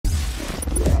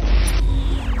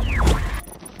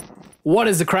What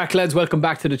is the crack, lads? Welcome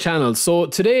back to the channel. So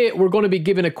today we're going to be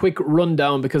giving a quick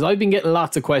rundown because I've been getting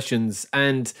lots of questions,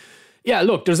 and yeah,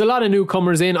 look, there's a lot of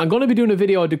newcomers in. I'm going to be doing a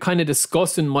video to kind of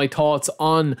discussing my thoughts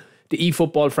on the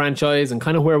eFootball franchise and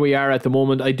kind of where we are at the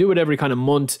moment. I do it every kind of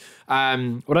month.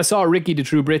 What I saw, Ricky the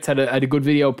True Brits had a good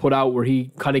video put out where he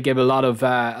kind of gave a lot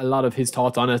of his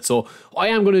thoughts on it. So I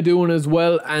am going to do one as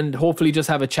well, and hopefully just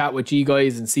have a chat with you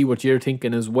guys and see what you're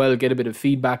thinking as well. Get a bit of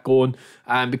feedback going,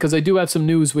 because I do have some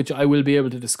news which I will be able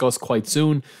to discuss quite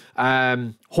soon.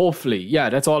 Hopefully, yeah,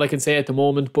 that's all I can say at the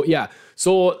moment. But yeah,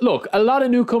 so look, a lot of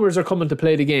newcomers are coming to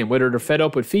play the game, whether they're fed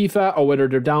up with FIFA or whether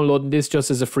they're downloading this just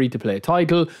as a free-to-play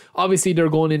title. Obviously, they're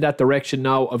going in that direction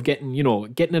now of getting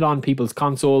it on people's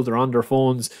consoles or on their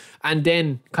phones, and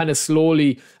then kind of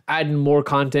slowly adding more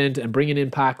content and bringing in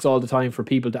packs all the time for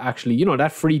people to actually,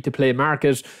 that free-to-play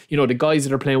market. The guys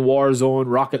that are playing Warzone,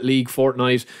 Rocket League,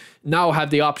 Fortnite now have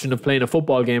the option of playing a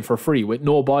football game for free with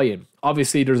no buy-in.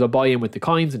 Obviously, there's a buy-in with the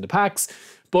coins and the packs,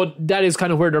 but that is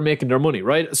kind of where they're making their money,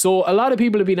 right? So a lot of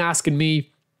people have been asking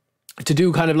me to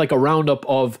do kind of like a roundup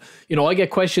of, I get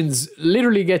questions,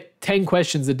 literally get 10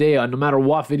 questions a day on no matter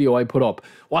what video I put up.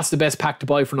 What's the best pack to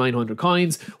buy for 900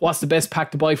 coins? What's the best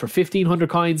pack to buy for 1500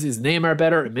 coins? Is Neymar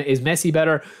better? Is Messi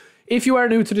better? If you are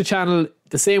new to the channel,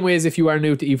 the same way as if you are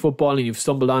new to eFootball and you've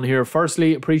stumbled on here,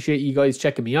 firstly, appreciate you guys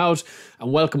checking me out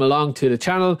and welcome along to the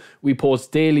channel. We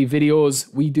post daily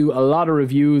videos. We do a lot of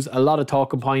reviews, a lot of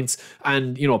talking points,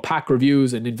 and pack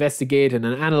reviews, and investigate and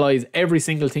analyze every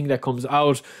single thing that comes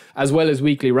out, as well as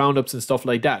weekly roundups and stuff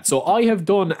like that. So I have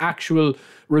done actual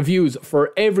reviews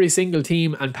for every single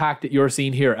team and pack that you're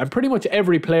seeing here, and pretty much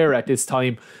every player at this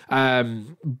time,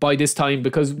 by this time,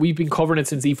 because we've been covering it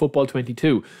since eFootball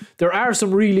 22. There are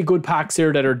some really good packs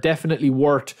here that are definitely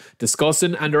worth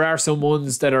discussing, and there are some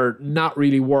ones that are not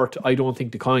really worth, I don't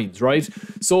think, the coins, right?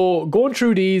 So going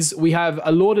through these, we have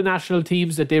a load of national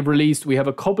teams that they've released. We have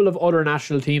a couple of other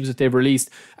national teams that they've released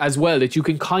as well that you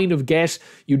can kind of get.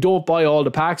 You don't buy all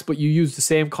the packs, but you use the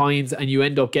same coins and you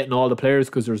end up getting all the players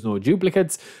because there's no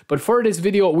duplicates. But for this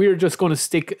video, we're just going to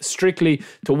stick strictly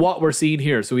to what we're seeing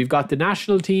here. So we've got the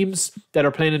national teams that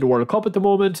are playing in the World Cup at the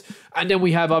moment, and then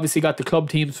we have obviously got the club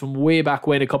teams from way back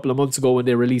when, a couple of months ago, when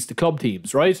they released the club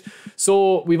teams, right?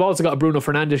 So we've also got a Bruno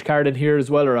Fernandes card in here as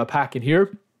well, or a pack in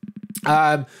here.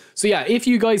 So yeah, if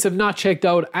you guys have not checked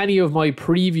out any of my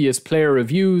previous player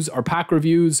reviews or pack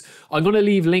reviews, I'm going to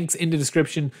leave links in the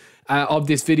description of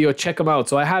this video. Check them out.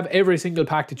 So I have every single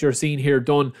pack that you're seeing here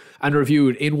done and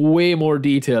reviewed in way more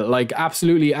detail, like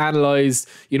absolutely analyzed,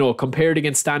 compared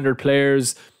against standard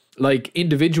players, like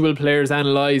individual players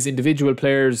analyzed, individual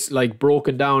players like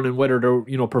broken down, and whether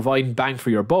they're providing bang for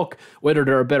your buck, whether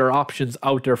there are better options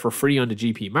out there for free on the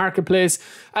GP marketplace.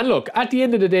 And look, at the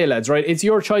end of the day, lads, right, it's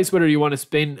your choice whether you want to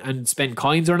spend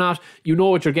coins or not. You know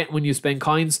what you're getting when you spend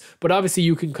coins, but obviously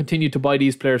you can continue to buy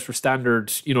these players for standard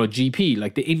GP,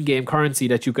 like the in-game currency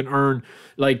that you can earn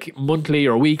like monthly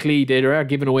or weekly. They are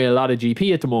giving away a lot of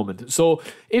GP at the moment. So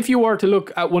if you were to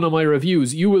look at one of my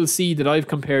reviews, you will see that I've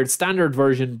compared standard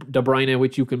version De Bruyne,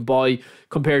 which you can buy,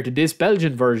 compared to this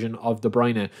Belgian version of De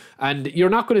Bruyne, and you're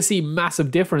not going to see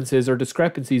massive differences or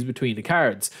discrepancies between the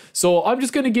cards. So I'm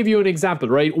just going to give you an example,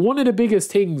 right? One of the biggest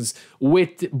things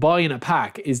with buying a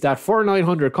pack is that for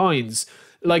 900 coins,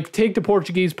 like take the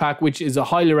Portuguese pack, which is a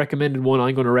highly recommended one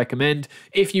I'm going to recommend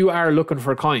if you are looking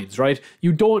for coins, right?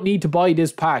 You don't need to buy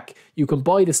this pack. You can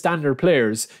buy the standard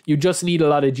players. You just need a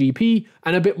lot of GP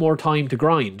and a bit more time to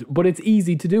grind, but it's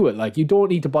easy to do it. Like, you don't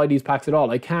need to buy these packs at all.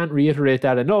 I can't reiterate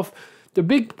that enough. The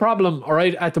big problem, all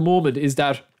right, at the moment is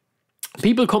that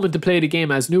people coming to play the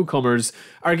game as newcomers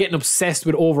are getting obsessed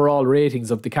with overall ratings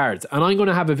of the cards. And I'm going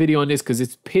to have a video on this because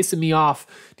it's pissing me off,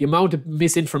 the amount of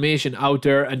misinformation out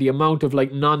there and the amount of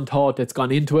like non-thought that's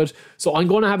gone into it. So I'm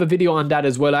going to have a video on that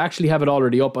as well. I actually have it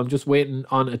already up. I'm just waiting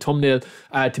on a thumbnail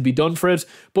to be done for it.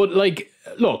 But like,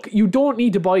 look, you don't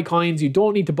need to buy coins. You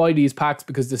don't need to buy these packs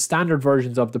because the standard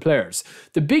versions of the players.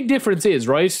 The big difference is,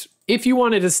 right, if you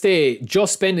wanted to stay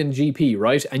just spending GP,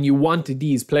 right, and you wanted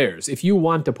these players, if you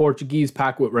want the Portuguese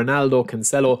pack with Ronaldo,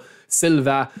 Cancelo,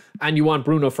 Silva, and you want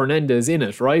Bruno Fernandes in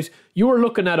it, right, you are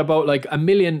looking at about like $1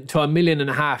 million to $1.5 million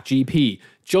GP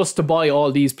just to buy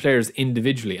all these players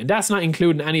individually. And that's not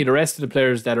including any of the rest of the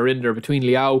players that are in there between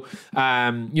Leao,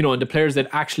 and the players that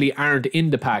actually aren't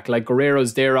in the pack, like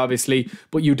Guerrero's there, obviously,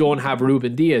 but you don't have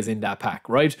Ruben Diaz in that pack,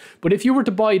 right? But if you were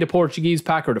to buy the Portuguese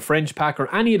pack or the French pack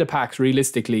or any of the packs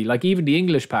realistically, like even the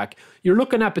English pack, you're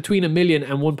looking at between $1 million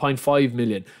and $1.5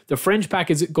 million. The French pack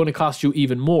is going to cost you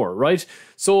even more, right?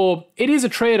 So it is a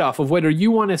trade-off of whether you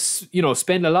want to,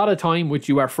 spend a lot of time, which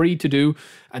you are free to do,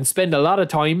 and spend a lot of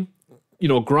time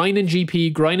grinding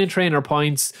GP, grinding trainer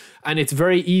points, and it's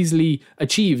very easily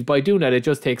achieved by doing that. It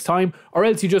just takes time. Or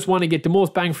else you just want to get the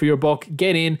most bang for your buck,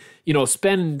 get in,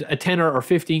 spend a tenner or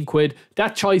 15 quid.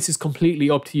 That choice is completely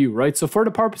up to you, right? So for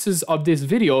the purposes of this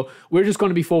video, we're just going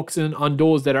to be focusing on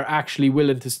those that are actually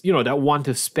willing to, that want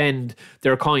to spend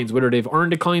their coins, whether they've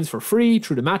earned the coins for free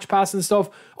through the match pass and stuff,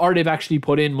 or they've actually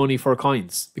put in money for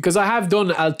coins. Because I have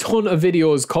done a ton of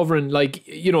videos covering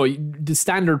the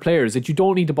standard players that you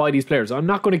don't need to buy these players. I'm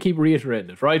not going to keep reiterating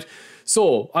it, right?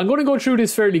 So I'm going to go through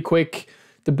this fairly quick.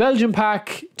 The Belgian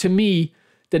pack, to me,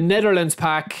 the Netherlands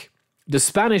pack, the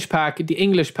Spanish pack, the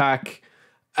English pack,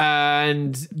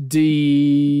 and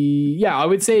I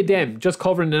would say them, just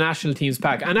covering the national teams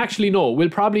pack. And actually, no, we'll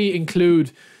probably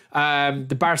include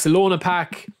the Barcelona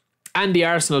pack and the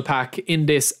Arsenal pack in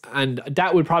this, and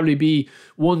that would probably be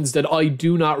ones that I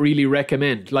do not really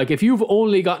recommend. Like, if you've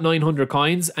only got 900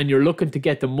 coins and you're looking to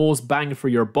get the most bang for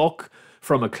your buck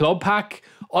from a club pack,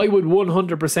 I would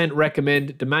 100%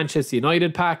 recommend the Manchester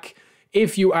United pack.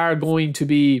 If you are going to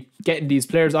be getting these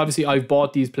players, obviously I've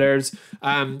bought these players.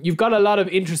 You've got a lot of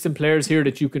interesting players here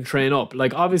that you can train up.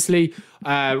 Like, obviously,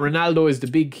 Ronaldo is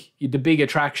the big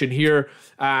attraction here.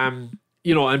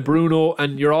 And Bruno,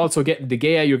 and you're also getting De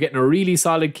Gea, you're getting a really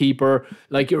solid keeper.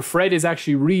 Like, your Fred is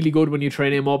actually really good when you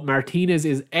train him up. Martinez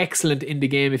is excellent in the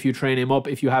game if you train him up,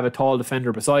 if you have a tall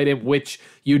defender beside him, which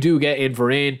you do get in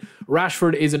Varane.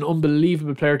 Rashford is an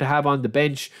unbelievable player to have on the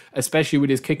bench, especially with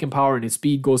his kicking power, and his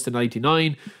speed goes to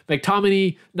 99.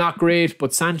 McTominay, not great,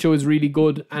 but Sancho is really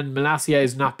good, and Malacia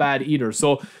is not bad either.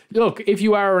 So, look, if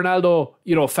you are a Ronaldo,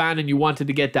 fan and you wanted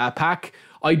to get that pack,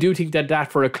 I do think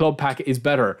that for a club pack is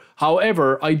better.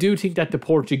 However, I do think that the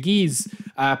Portuguese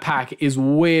pack is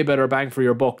way better bang for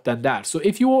your buck than that. So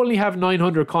if you only have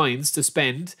 900 coins to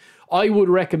spend, I would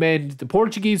recommend the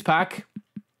Portuguese pack,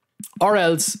 or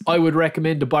else I would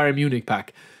recommend the Bayern Munich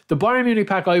pack. The Bayern Munich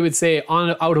pack, I would say,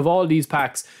 out of all these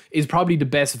packs, is probably the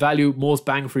best value, most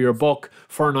bang for your buck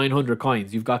for 900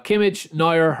 coins. You've got Kimmich,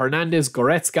 Neuer, Hernandez,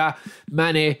 Goretzka,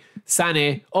 Mane,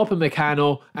 Sané,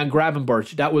 Upamecano, and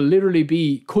Gravenberch. That will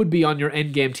literally could be on your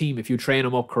endgame team if you train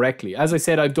them up correctly. As I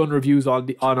said, I've done reviews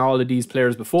on all of these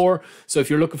players before, so if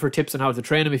you're looking for tips on how to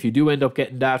train them, if you do end up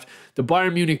getting that, the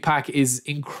Bayern Munich pack is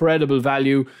incredible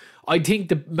value. I think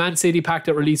the Man City pack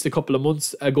that released a couple of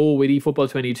months ago with eFootball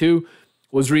 22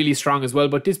 was really strong as well,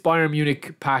 but this Bayern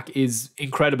Munich pack is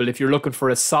incredible if you're looking for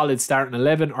a solid starting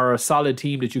 11 or a solid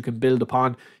team that you can build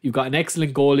upon. You've got an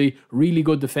excellent goalie, really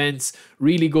good defence,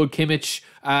 really good Kimmich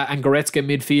and Goretzka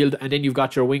midfield, and then you've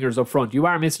got your wingers up front. You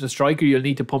are missing a striker. You'll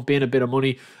need to pump in a bit of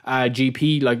money,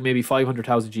 GP, like maybe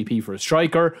 500,000 GP for a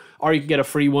striker, or you can get a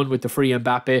free one with the free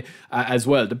Mbappe as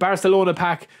well. The Barcelona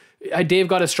pack, they've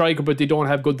got a striker, but they don't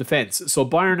have good defence. So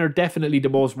Bayern are definitely the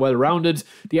most well-rounded.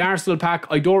 The Arsenal pack,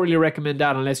 I don't really recommend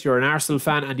that unless you're an Arsenal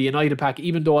fan. And the United pack,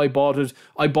 even though I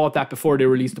bought that before they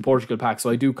released the Portugal pack,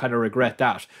 so I do kind of regret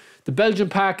that. The Belgian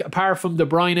pack, apart from De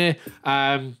Bruyne,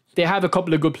 they have a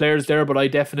couple of good players there, but I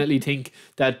definitely think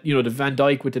that, the Van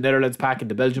Dijk with the Netherlands pack and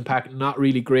the Belgian pack, not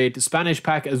really great. The Spanish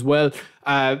pack as well,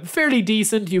 fairly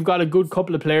decent. You've got a good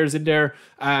couple of players in there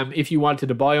if you wanted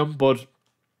to buy them, but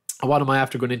what am I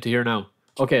after going into here now?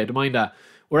 Okay, don't mind that.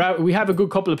 We have a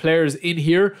good couple of players in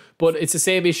here, but it's the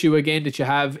same issue again that you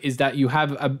have, is that you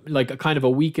have a kind of a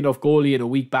weak enough goalie and a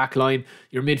weak back line.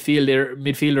 Your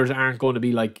midfielders aren't going to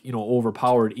be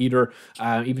overpowered either,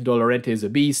 even though Llorente is a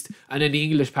beast. And then the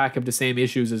English pack have the same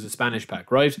issues as the Spanish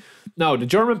pack, right? Now, the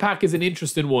German pack is an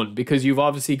interesting one because you've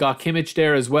obviously got Kimmich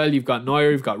there as well. You've got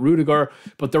Neuer, you've got Rudiger,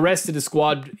 but the rest of the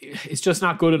squad is just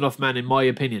not good enough, man, in my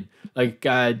opinion.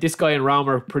 This guy and Raum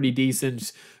are pretty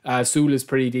decent. Sul is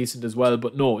pretty decent as well,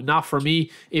 but no, not for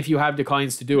me if you have the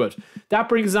coins to do it. That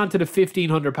brings us on to the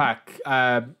 1500 pack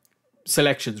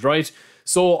selections, right?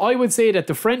 So I would say that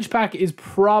the French pack is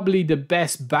probably the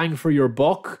best bang for your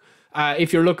buck.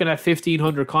 If you're looking at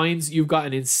 1500 coins, you've got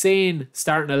an insane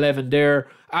starting 11 there,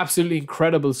 absolutely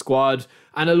incredible squad,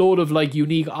 and a load of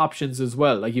unique options as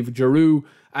well. You've Giroud,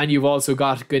 and you've also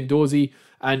got Guendouzi,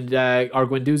 and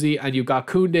you've got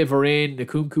Koundé, Varane,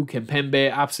 Nkunku,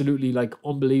 Kimpembe, absolutely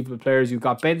unbelievable players. You've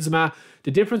got Benzema. The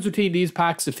difference between these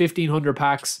packs, the 1500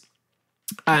 packs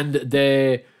and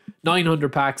the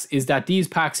 900 packs, is that these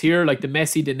packs here, like the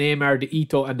Messi, the Neymar, the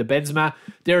Ito, and the Benzema,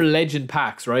 they're legend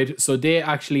packs, right? So they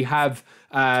actually have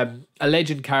a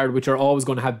legend card, which are always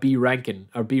going to have B ranking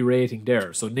or B rating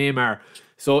there. So Neymar.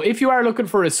 So if you are looking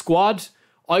for a squad,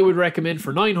 I would recommend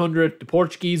for 900 the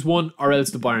Portuguese one, or else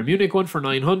the Bayern Munich one for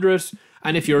 900.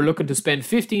 And if you're looking to spend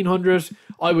 1500,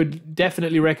 I would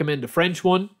definitely recommend the French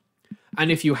one. And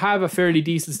if you have a fairly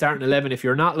decent starting 11, if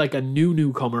you're not a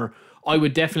newcomer, I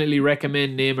would definitely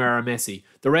recommend Neymar or Messi.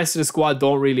 The rest of the squad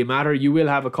don't really matter. You will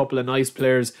have a couple of nice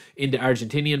players in the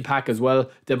Argentinian pack as well.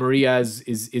 De Maria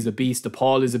is a beast. De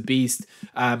Paul is a beast.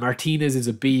 Martinez is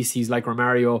a beast. He's like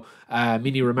Romario,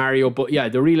 mini Romario. But yeah,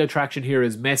 the real attraction here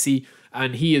is Messi,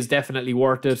 and he is definitely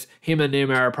worth it. Him and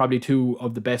Neymar are probably two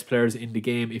of the best players in the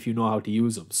game if you know how to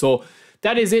use them. So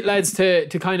that is it, lads, to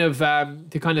kind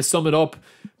of sum it up.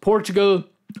 Portugal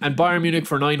and Bayern Munich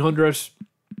for 900.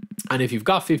 And if you've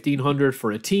got 1,500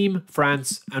 for a team,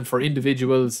 France, and for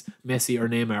individuals, Messi or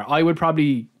Neymar, I would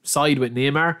probably side with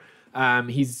Neymar.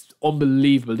 He's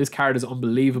unbelievable. This card is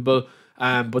unbelievable.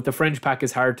 But the French pack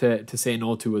is hard to say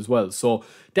no to as well. So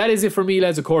that is it for me,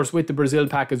 lads. Of course, with the Brazil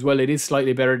pack as well, it is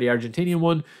slightly better, the Argentinian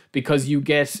one, because you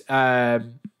get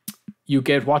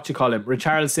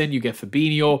Richarlison, you get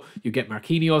Fabinho, you get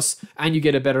Marquinhos, and you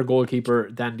get a better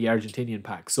goalkeeper than the Argentinian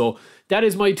pack. So that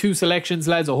is my two selections,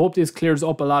 lads. I hope this clears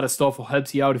up a lot of stuff,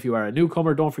 helps you out if you are a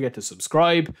newcomer. Don't forget to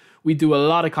subscribe. We do a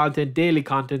lot of content, daily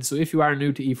content. So if you are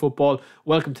new to eFootball,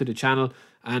 welcome to the channel.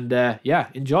 And yeah,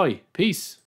 enjoy. Peace.